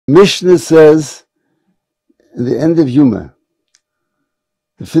Mishnah says, in the end of Yimei,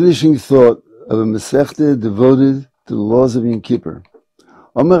 the finishing thought of a Masechta devoted to the laws of Yom Kippur.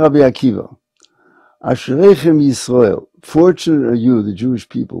 Omer Rabbi Akiva, Ashreichem Yisrael, fortunate are you, the Jewish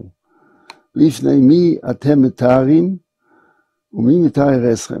people. Lifnei mi atem mitarim, umi mitar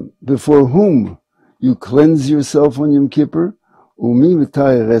eschem. Before whom you cleanse yourself on Yom Kippur, umi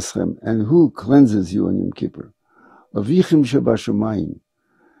mitar eschem, and who cleanses you on Yom Kippur? Avichem shebashamayim,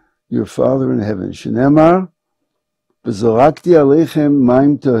 your Father in heaven. Shenemar, v'zorakti aleichem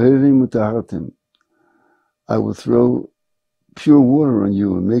maim tahirim utahartem. I will throw pure water on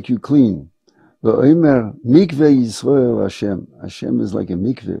you and make you clean. V'omer mikveh Yisrael Hashem. Hashem is like a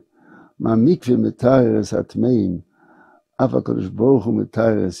mikveh. Ma mikveh metares hatmeim, av HaKadosh Baruch Hu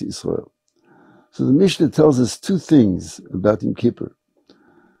metares Yisrael. So the Mishnah tells us two things about Yom Kippur.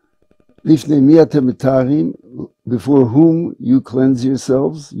 Lifnei mi atem metarim, before whom you cleanse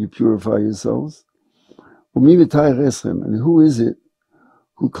yourselves, you purify yourselves. Umi mitar eschem, and who is it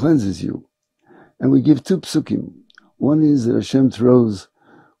who cleanses you? And we give two psukim. One is that Hashem throws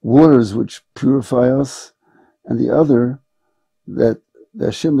waters which purify us, and the other that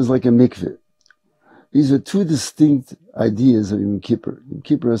Hashem is like a mikveh. These are two distinct ideas of Yom Kippur. Yom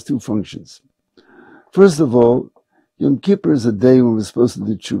Kippur has two functions. First of all, Yom Kippur is a day when we're supposed to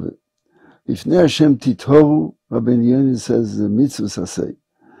do tshuva. Ifnei Hashem titoru, Rabbi Yonah says the mitzvah saseh.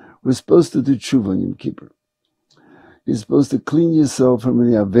 We're supposed to do tshuva on Yom Kippur. You're supposed to clean yourself from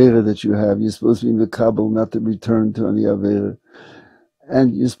any avera that you have. You're supposed to be mekabel, not to return to any avera.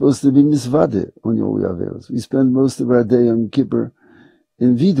 And you're supposed to be misvade on all the averas. We spend most of our day on Kippur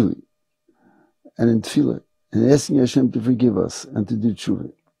in vidui and in tefillah, and asking Hashem to forgive us and to do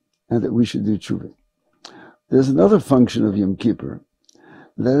tshuva, and that we should do tshuva. There's another function of Yom Kippur.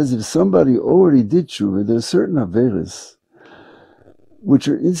 That is, if somebody already did tshuva, there are certain averas which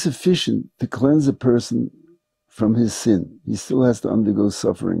are insufficient to cleanse a person from his sin. He still has to undergo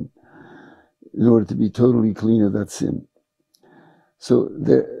suffering in order to be totally clean of that sin. So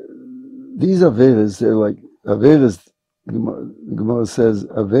these averas, they're like averas, the Gemara says,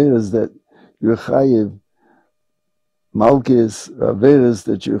 averas that you're chayiv, malkes, averas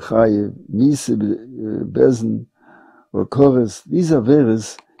that you're chayiv, misib, bezen, or chorus. These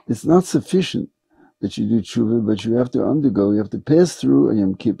averas, it's not sufficient that you do tshuva, but you have to undergo, you have to pass through a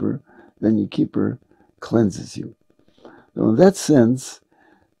Yom Kippur, then Yom Kippur cleanses you. Now in that sense,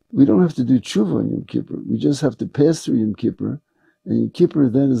 we don't have to do tshuva on Yom Kippur. We just have to pass through Yom Kippur, and Yom Kippur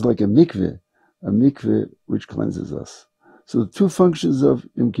then is like a mikveh which cleanses us. So the two functions of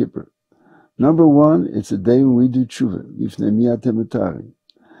Yom Kippur. Number one, it's a day when we do tshuva. Lifnei mi atem mitarim.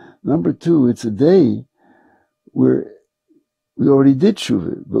 Number two, it's a day where we already did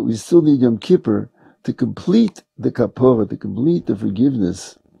tshuva, but we still need Yom Kippur to complete the kapora, to complete the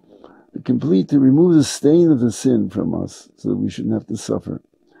forgiveness, to remove the stain of the sin from us, so that we shouldn't have to suffer.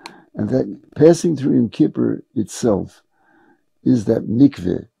 And that passing through Yom Kippur itself is that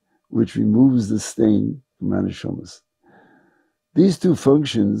mikveh which removes the stain from our neshamas. These two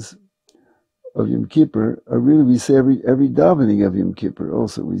functions of Yom Kippur are really, we say every davening of Yom Kippur.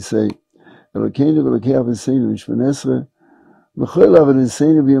 Also, we say, Elokeinu v'Elokei Aviseinu Mishpanesra, V'chol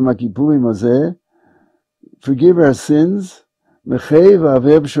Aviseinu v'Yom Kippurim Hazeh, forgive our sins, erase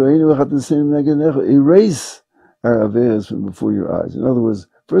our averas from before your eyes. In other words,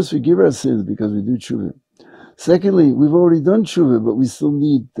 first forgive our sins because we do tshuva. Secondly, we've already done tshuva, but we still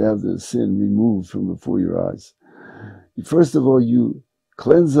need to have the sin removed from before your eyes. First of all, you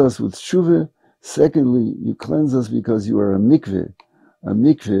cleanse us with tshuva. Secondly, you cleanse us because you are a mikveh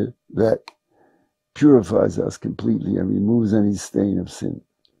that purifies us completely and removes any stain of sin.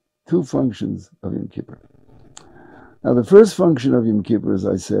 Two functions of Yom Kippur. Now, the first function of Yom Kippur, as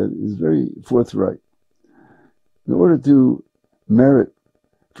I said, is very forthright. In order to merit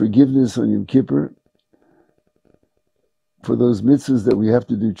forgiveness on Yom Kippur, for those mitzvahs that we have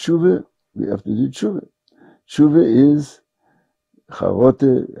to do tshuva, we have to do tshuva. Tshuva is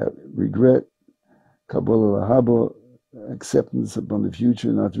charote, regret, kabbalah lahabo, acceptance upon the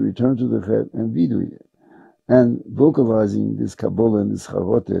future, not to return to the chet, and vidui, and vocalizing this kabbalah and this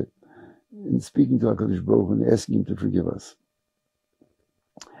charote, and speaking to HaKadosh Baruch Hu and asking Him to forgive us.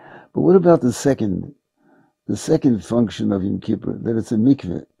 But what about the second function of Yom Kippur, that it's a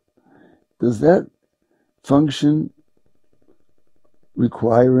mikveh? Does that function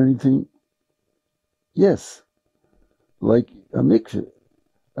require anything? Yes. Like a mikveh.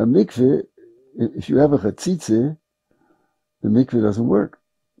 A mikveh, if you have a chatzitze, the mikveh doesn't work.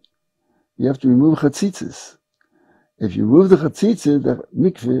 You have to remove chatzitzes. If you remove the chatzitze, the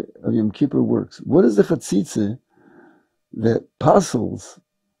mikveh of Yom Kippur works. What is the chatzitze that puzzles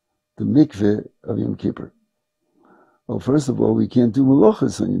the mikveh of Yom Kippur? Well, first of all, we can't do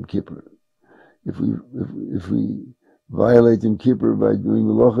melachos on Yom Kippur. If we violate Yom Kippur by doing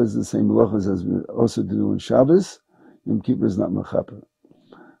melachos, the same melachos as we also do on Shabbos, Yom Kippur is not mechaper.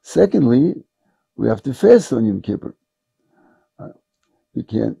 Secondly, we have to fast on Yom Kippur.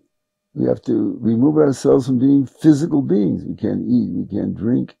 We have to remove ourselves from being physical beings. We can't eat, we can't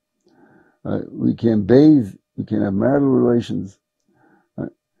drink, we can't bathe, we can't have marital relations.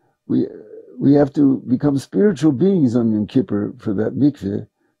 We have to become spiritual beings on Yom Kippur for that mikveh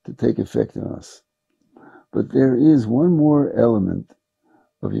to take effect on us. But there is one more element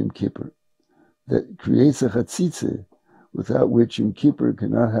of Yom Kippur that creates a chatzitze without which Yom Kippur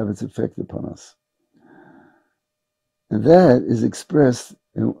cannot have its effect upon us. And that is expressed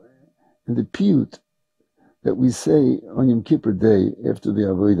in the piyut that we say on Yom Kippur Day after the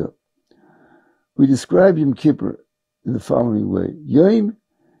Avodah. We describe Yom Kippur in the following way: Yom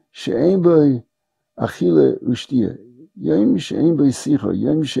she'ein bo achile ushtia, Yom she'ein bo sicha,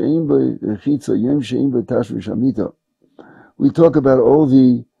 Yom she'ein bo rechitza, Yom she'ein bo tashmish hamita. We talk about all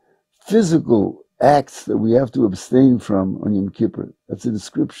the physical acts that we have to abstain from on Yom Kippur. That's a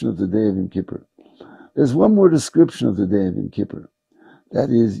description of the day of Yom Kippur. There's one more description of the day of Yom Kippur. That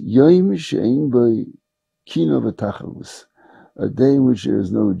is Yom she'ein bo kino v'tacharus, a day in which there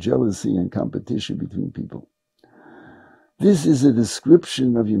is no jealousy and competition between people. This is a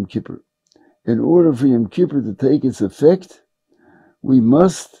description of Yom Kippur. In order for Yom Kippur to take its effect, we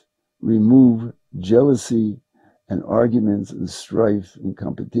must remove jealousy and arguments and strife and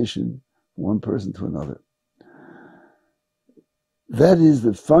competition from one person to another. That is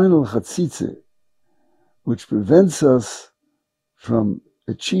the final chatzitze, which prevents us from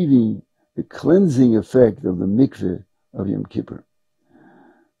achieving the cleansing effect of the mikveh of Yom Kippur.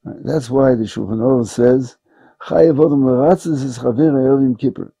 That's why the Shulchan Aruch says, Chayav Adam l'ratzos es chaver erev Yom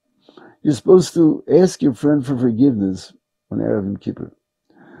Kippur. You're supposed to ask your friend for forgiveness on erev Yom Kippur.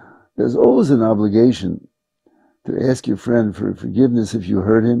 There's always an obligation to ask your friend for forgiveness if you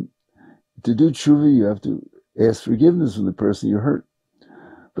hurt him. To do tshuva, you have to ask forgiveness from the person you hurt.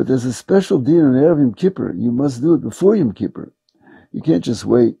 But there's a special din on erev Yom Kippur. You must do it before Yom Kippur. You can't just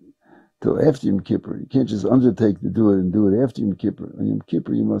wait till after Yom Kippur. You can't just undertake to do it and do it after Yom Kippur. On Yom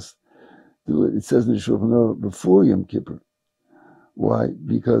Kippur, you must do it. It says in the Shulchan Aruch before Yom Kippur. Why?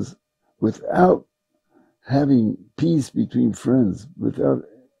 Because without having peace between friends,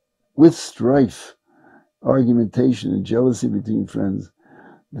 with strife, argumentation, and jealousy between friends,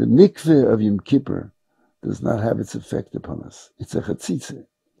 the mikveh of Yom Kippur does not have its effect upon us. It's a chatzitze.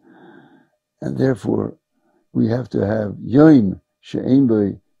 And therefore, we have to have Yom she'ein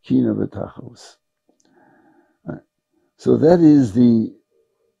bo kino v'tacharus. So that is the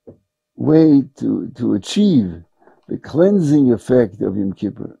way to achieve the cleansing effect of Yom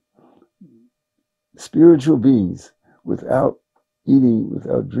Kippur. Spiritual beings, without eating,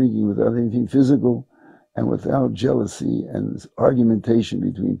 without drinking, without anything physical, and without jealousy and argumentation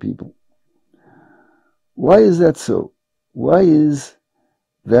between people. Why is that so? Why is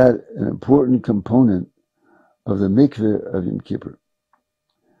that an important component of the mikveh of Yom Kippur?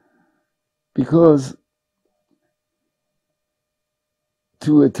 Because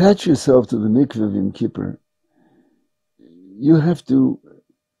to attach yourself to the mikveh of Yom Kippur, you have to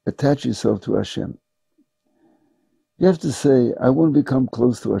attach yourself to Hashem. You have to say, I want to become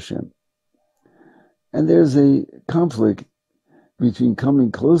close to Hashem. And there's a conflict between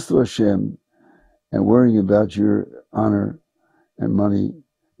coming close to Hashem and worrying about your honor and money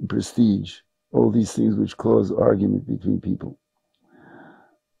and prestige, all these things which cause argument between people.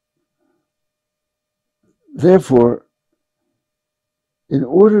 Therefore, in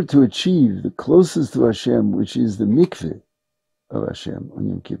order to achieve the closest to Hashem, which is the mikveh of Hashem on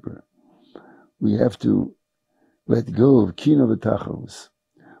Yom Kippur, we have to let go of kino v'tacharus.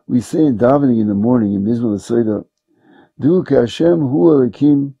 We say in davening in the morning in Mizmor L'Seidah, Du ke Hashem hu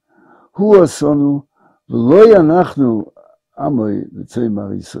Elokim, hu asonu, v'lo yanachnu amoy l'tzei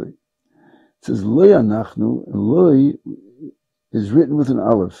marisoi. It says lo yanachnu, and loi is written with an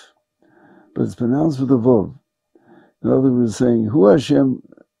aleph, but it's pronounced with a vav. In other words, saying, hu Hashem,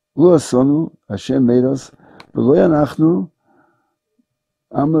 hu asonu, Hashem made us, v'lo yanachnu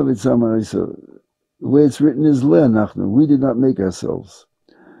amoy l'tzei marisoi. The way it's written is le'anachnu, we did not make ourselves.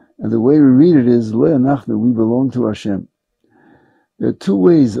 And the way we read it is le'anachnu, we belong to Hashem. There are two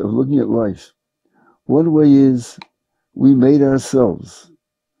ways of looking at life. One way is we made ourselves.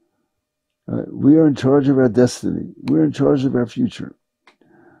 We are in charge of our destiny. We're in charge of our future.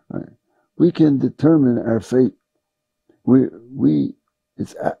 We can determine our fate.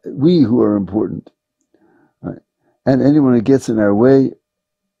 It's we who are important. And anyone who gets in our way,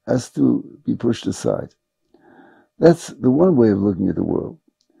 has to be pushed aside. That's the one way of looking at the world.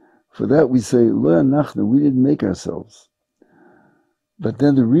 For that we say, Lo Anachnu, we didn't make ourselves. But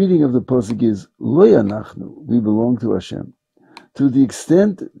then the reading of the Pasuk is, Lo Anachnu, we belong to Hashem. To the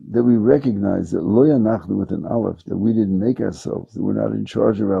extent that we recognize that Lo Anachnu with an aleph, that we didn't make ourselves, that we're not in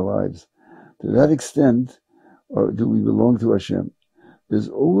charge of our lives, to that extent, or do we belong to Hashem? There's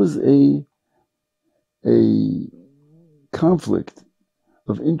always a conflict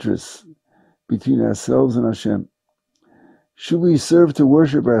of interests between ourselves and Hashem. Should we serve to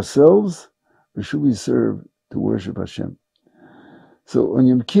worship ourselves, or should we serve to worship Hashem? So on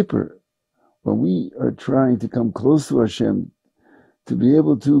Yom Kippur, when we are trying to come close to Hashem, to be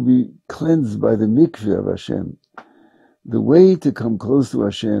able to be cleansed by the mikveh of Hashem, the way to come close to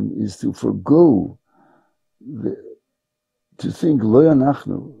Hashem is to forgo, to think, Lo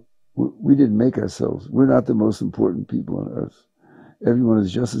Anachnu, we didn't make ourselves. We're not the most important people on earth. Everyone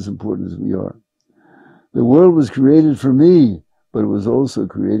is just as important as we are. The world was created for me, but it was also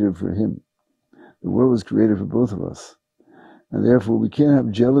created for him. The world was created for both of us. And therefore we can't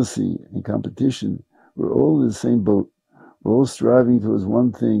have jealousy and competition. We're all in the same boat. We're all striving towards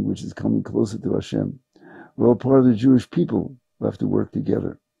one thing, which is coming closer to Hashem. We're all part of the Jewish people who have to work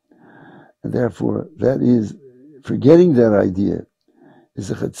together. And therefore, that is, forgetting that idea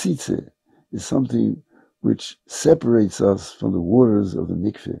is a chatzitze, is something which separates us from the waters of the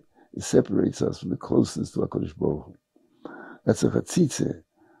mikveh. It separates us from the closeness to HaKadosh Baruch Hu. That's a chatzitze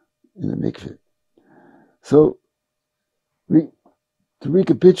in the mikveh. So, to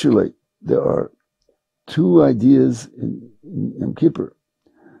recapitulate, there are two ideas in Yom Kippur.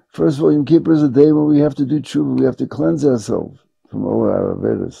 First of all, Yom Kippur is a day when we have to do tshuva. We have to cleanse ourselves from all our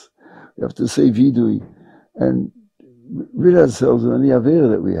averos. We have to say vidui and rid ourselves of any avera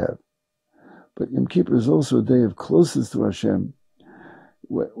that we have. But Yom Kippur is also a day of closeness to Hashem,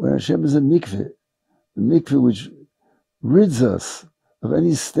 when Hashem is a mikveh, the mikveh which rids us of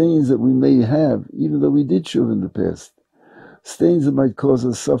any stains that we may have, even though we did tshuva in the past, stains that might cause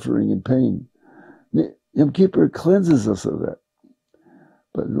us suffering and pain. Yom Kippur cleanses us of that.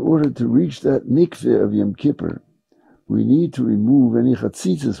 But in order to reach that mikveh of Yom Kippur, we need to remove any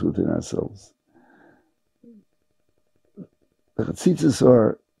chatzitzas within ourselves. The chatzitzas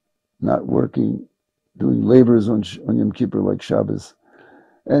are not working, doing labors on Yom Kippur like Shabbos,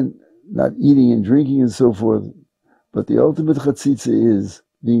 and not eating and drinking and so forth. But the ultimate chatzitza is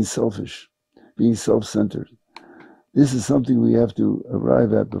being selfish, being self-centered. This is something we have to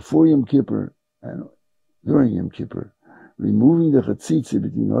arrive at before Yom Kippur and during Yom Kippur, removing the chatzitza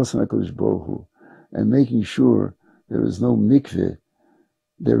between us and HaKadosh Baruch Hu, and making sure there is no mikveh,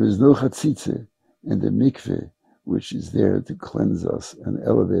 there is no chatzitza in the mikveh, which is there to cleanse us and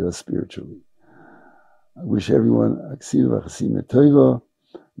elevate us spiritually. I wish everyone aksiv v'chasim tova.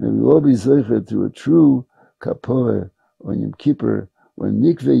 May we all be zeichet to a true kapore on Yom Kippur, when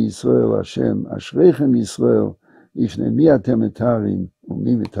mikveh Yisrael Hashem, ashreichem Yisrael, ifnei mi atem etarim,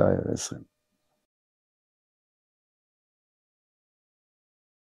 umi mitayar esrem.